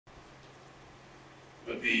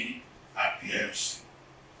be apprehensive,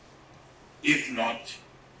 if not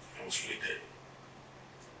frustrated.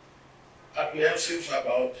 Apprehensive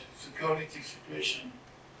about security situation,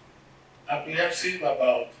 apprehensive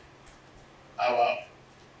about our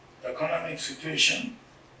economic situation,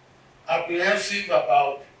 apprehensive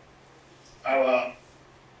about our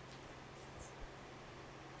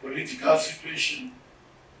political situation.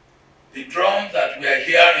 The drum that we are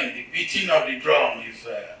hearing, the beating of the drum, is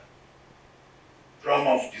a drum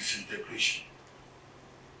of disintegration.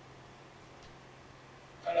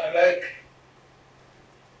 And I like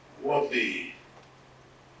what the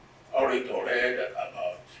orator read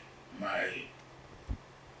about my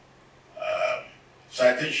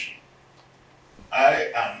citation.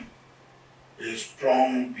 I am a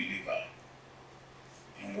strong believer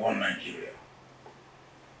in one Nigeria.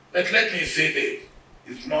 But let me say this,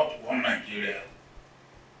 it's not one Nigeria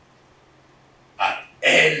at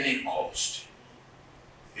any cost.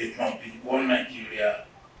 It must be one Nigeria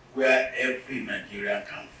where every Nigerian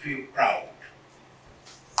can feel proud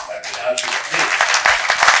that he has a place.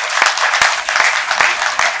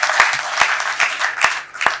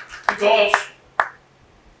 Because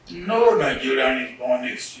no Nigerian is born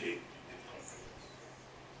a slave in this country.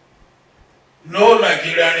 No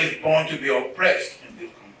Nigerian is born to be oppressed in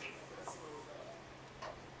this country.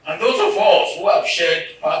 And those of us who have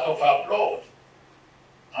shed part of our blood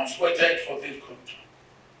and sweated for this country,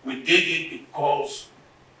 we did it because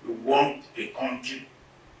we want a country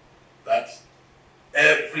that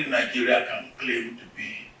every Nigerian can claim to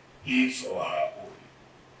be his or her own.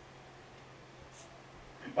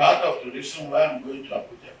 And part of the reason why I'm going to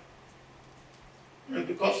Abuja is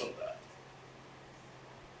because of that.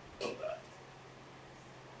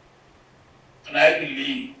 And I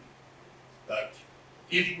believe that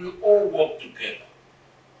if we all work together,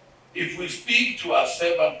 if we speak to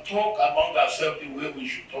ourselves and talk among ourselves the way we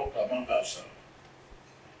should talk among ourselves,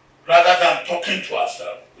 rather than talking to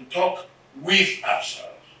ourselves, we talk with ourselves.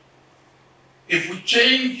 If we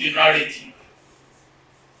change the narrative,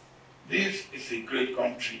 this is a great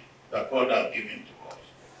country that God has given to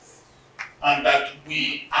us. And that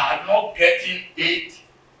we are not getting it,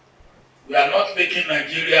 we are not making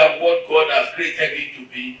Nigeria what God has created it to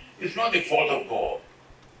be. It's not the fault of God.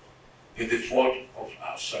 It's the fault of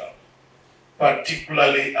ourselves,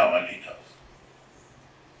 particularly our leaders.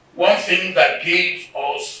 One thing that gives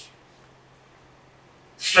us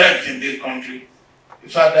strength in this country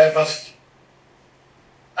is our diversity.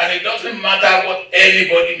 And it doesn't matter what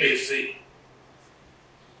anybody may say.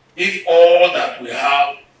 If all that we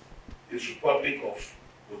have is Republic of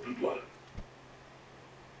Oduduwa,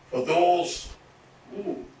 for those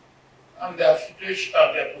who, and their situation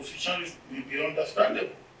and their position will be understandable.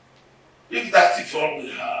 If that is all we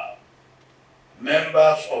have,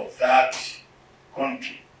 members of that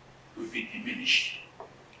country will be diminished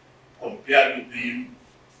compared with being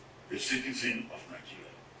a citizen of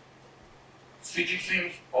Nigeria.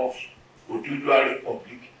 Citizens of Oduduwa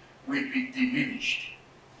Republic will be diminished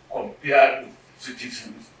compared with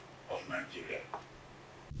citizens of Nigeria.